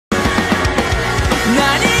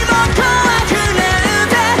何も怖くなん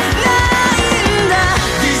てないんだ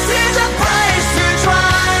This is a place to try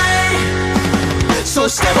そ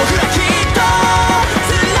して僕らきっと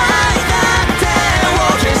辛いだって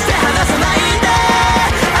を決して離さないで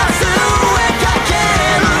明日へかけ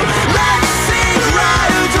る Let's sing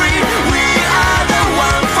loudly We are the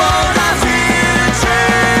one for the future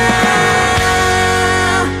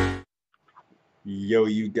Yo,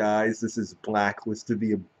 you guys, this is Blacklist to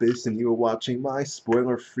the Abyss, and you are watching my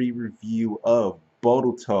spoiler-free review of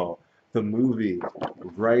Boruto, the movie.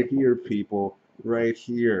 Right here, people. Right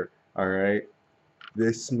here. Alright?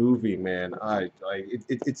 This movie, man,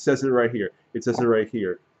 it says it right here. It says it right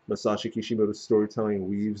here. Masashi Kishimoto's storytelling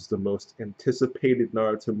weaves the most anticipated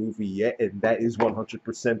Naruto movie yet, and that is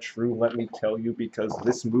 100% true, let me tell you, because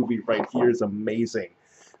this movie right here is amazing.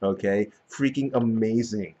 Okay? Freaking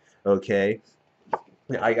amazing. Okay?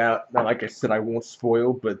 Like I said, I won't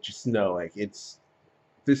spoil, but just know, like,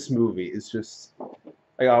 this movie is just,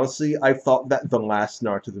 honestly, I thought that the last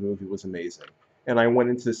Naruto the movie was amazing, and I went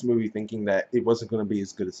into this movie thinking that it wasn't going to be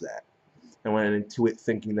as good as that. I went into it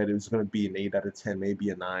thinking that it was going to be an 8 out of 10, maybe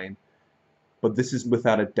a 9, but this is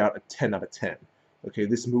without a doubt a 10 out of 10. Okay,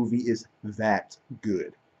 this movie is that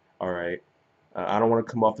good, alright? I don't want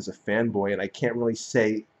to come off as a fanboy, and I can't really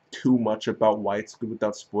say too much about why it's good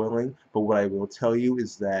without spoiling, but what I will tell you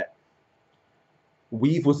is that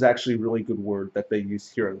weave was actually a really good word that they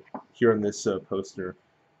used here in this poster.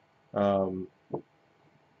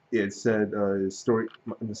 It said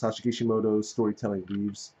Masashi Kishimoto's storytelling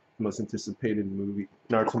weaves the most anticipated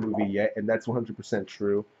Naruto movie yet, and that's 100%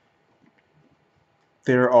 true.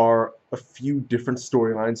 There are a few different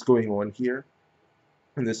storylines going on here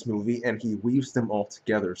in this movie, and he weaves them all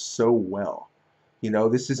together so well. You know,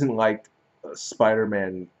 this isn't like a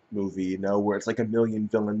Spider-Man movie, you know, where it's like a million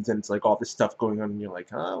villains and it's like all this stuff going on, and you're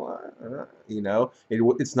like, you know,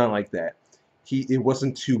 it's not like that. It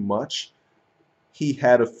wasn't too much. He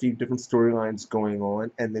had a few different storylines going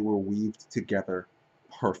on, and they were weaved together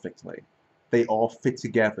perfectly. They all fit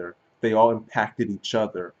together. They all impacted each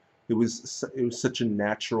other. It was such a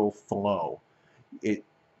natural flow. It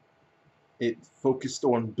focused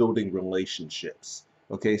on building relationships.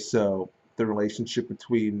 Okay, so the relationship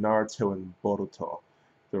between Naruto and Boruto,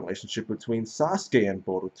 the relationship between Sasuke and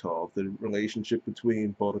Boruto, the relationship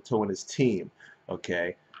between Boruto and his team,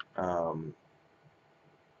 okay? And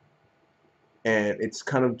it's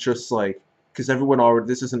kind of just like, because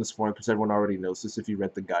this isn't a spoiler because everyone already knows this if you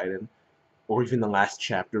read the Gaiden, or even the last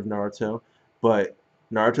chapter of Naruto, but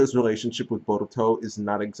Naruto's relationship with Boruto is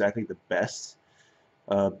not exactly the best.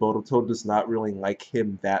 Boruto does not really like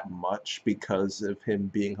him that much because of him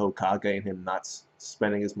being Hokage and him not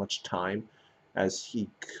spending as much time as he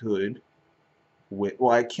could with.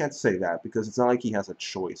 Well, I can't say that because it's not like he has a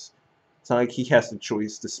choice. It's not like he has the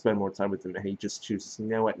choice to spend more time with them and he just chooses, you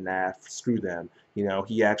know what, nah, screw them. You know,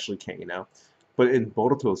 he actually can't, you know. But in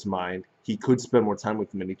Boruto's mind, he could spend more time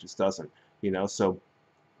with them and he just doesn't, you know. So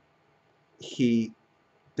he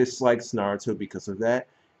dislikes Naruto because of that.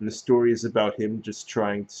 And the story is about him just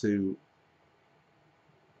trying to.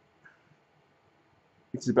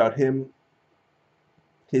 It's about him,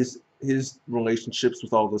 his relationships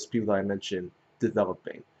with all those people that I mentioned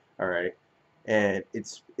developing. All right, and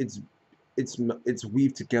it's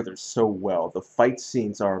weaved together so well. The fight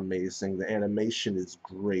scenes are amazing. The animation is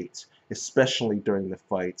great, especially during the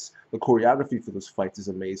fights. The choreography for those fights is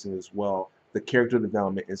amazing as well. The character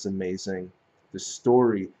development is amazing. The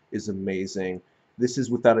story is amazing. This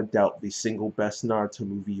is without a doubt the single best Naruto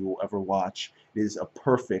movie you will ever watch. It is a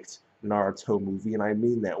perfect Naruto movie, and I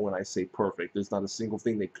mean that when I say perfect. There's not a single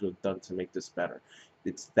thing they could have done to make this better.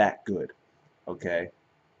 It's that good, okay?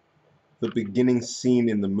 The beginning scene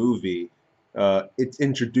in the movie, it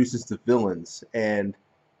introduces the villains, and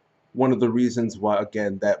one of the reasons why,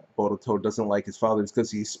 again, that Boruto doesn't like his father is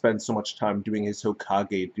because he spends so much time doing his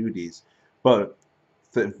Hokage duties. But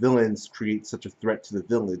the villains create such a threat to the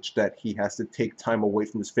village that he has to take time away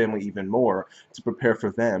from his family even more to prepare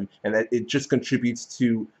for them, and that it just contributes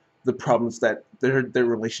to the problems that their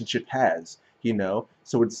relationship has, you know?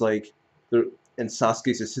 So it's like, and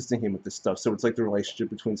Sasuke's assisting him with this stuff, so it's like the relationship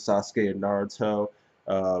between Sasuke and Naruto,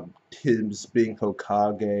 Tim's being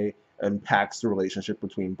Hokage, impacts the relationship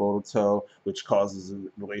between Boruto, which causes a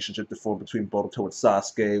relationship to form between Boruto and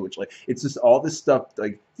Sasuke, which, like, it's just all this stuff,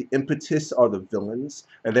 like, the impetus are the villains,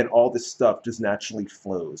 and then all this stuff just naturally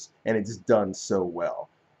flows, and it's done so well.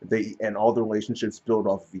 And all the relationships build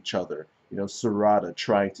off of each other. You know, Sarada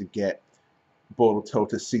trying to get Boruto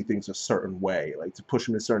to see things a certain way, like to push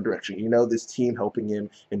him in a certain direction. You know, this team helping him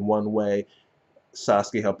in one way,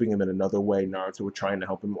 Sasuke helping him in another way, Naruto were trying to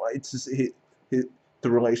help him. It's just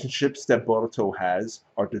the relationships that Boruto has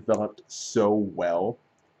are developed so well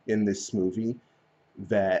in this movie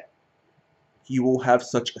that you will have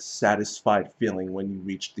such a satisfied feeling when you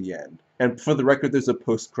reach the end. And for the record, there's a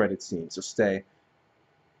post-credit scene, so stay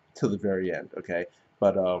till the very end, okay?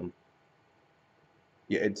 But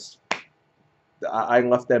yeah, I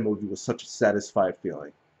left that movie with such a satisfied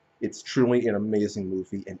feeling. It's truly an amazing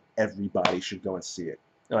movie, and everybody should go and see it.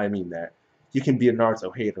 And I mean that. You can be a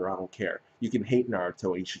Naruto hater, I don't care. You can hate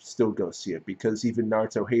Naruto, and you should still go see it, because even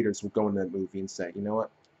Naruto haters will go into that movie and say, you know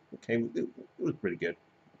what? Okay, it was pretty good.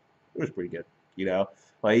 It was pretty good. You know,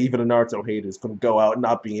 like even a Naruto hater is gonna go out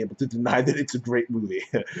not being able to deny that it's a great movie.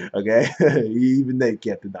 Okay, even they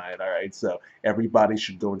can't deny it. All right, so everybody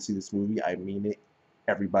should go and see this movie. I mean it.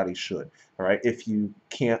 Everybody should. All right, if you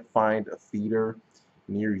can't find a theater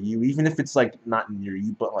near you, even if it's like not near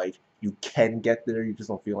you, but like you can get there, you just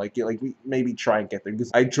don't feel like it. Like maybe try and get there,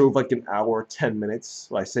 because I drove like an hour, 10 minutes.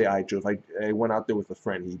 Well, I say I drove. I went out there with a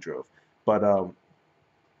friend. He drove, but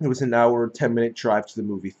it was an hour, 10-minute drive to the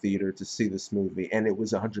movie theater to see this movie, and it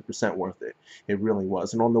was 100% worth it. It really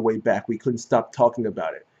was. And on the way back, we couldn't stop talking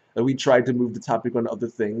about it. And we tried to move the topic on other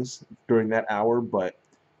things during that hour, but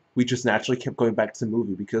we just naturally kept going back to the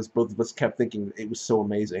movie because both of us kept thinking it was so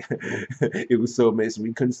amazing. It was so amazing.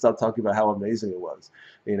 We couldn't stop talking about how amazing it was,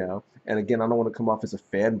 you know. And again, I don't want to come off as a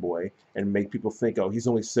fanboy and make people think, oh, he's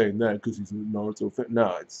only saying that because he's a Naruto fan.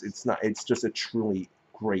 No, it's not. It's just a truly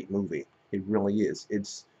great movie. It really is.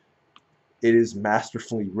 It is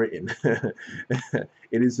masterfully written. It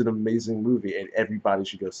is an amazing movie, and everybody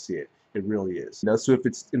should go see it. It really is. Now, so if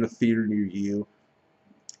it's in a theater near you,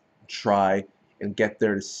 try and get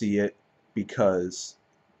there to see it, because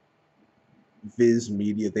Viz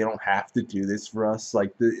Media, they don't have to do this for us.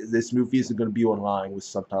 Like, this movie isn't going to be online with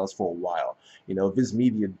subtitles for a while. You know, Viz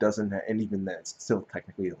Media doesn't have, and even then, it's still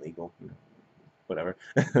technically illegal. You know, whatever.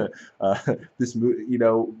 uh, this movie, you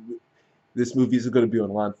know, this movie isn't going to be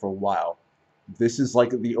online for a while. This is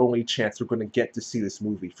like the only chance we're going to get to see this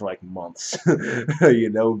movie for like months. You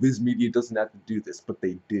know, Viz Media doesn't have to do this, but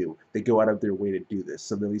they do. They go out of their way to do this.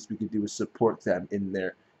 So the least we can do is support them in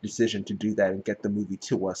their decision to do that and get the movie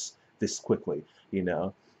to us this quickly, you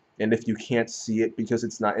know. And if you can't see it because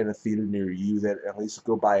it's not in a theater near you, then at least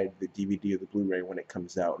go buy the DVD or the Blu-ray when it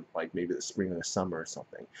comes out, like maybe the spring or the summer or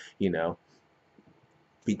something, you know.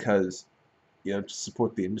 Because, you know, to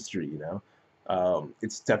support the industry, you know.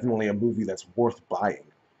 It's definitely a movie that's worth buying.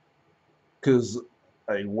 Because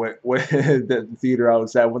when the theater I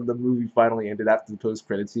was at, when the movie finally ended after the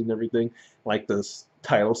post-credit scene and everything, like the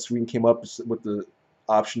title screen came up with the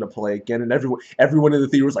option to play again, and everyone in the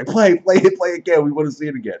theater was like, play again. We want to see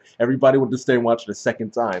it again. Everybody wanted to stay and watch it a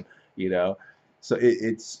second time, you know. So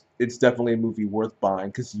it's definitely a movie worth buying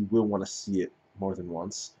because you will want to see it more than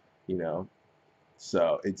once, you know.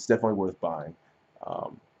 So it's definitely worth buying.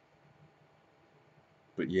 Um,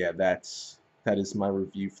 but yeah, that is my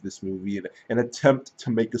review for this movie. An attempt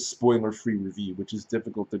to make a spoiler-free review, which is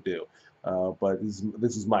difficult to do. But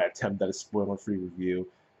this is my attempt at a spoiler-free review.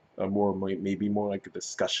 Maybe more like a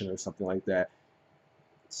discussion or something like that.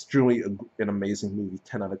 It's truly an amazing movie.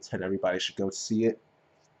 10 out of 10. Everybody should go see it.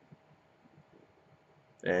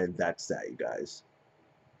 And that's that, you guys.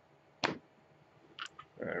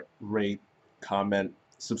 Rate, comment,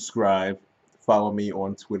 subscribe. Follow me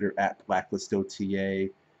on Twitter at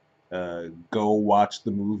BlacklistOTA. Go watch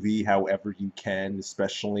the movie however you can,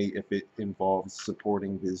 especially if it involves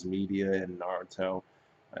supporting Viz Media and Naruto.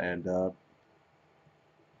 And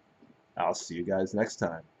I'll see you guys next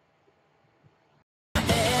time.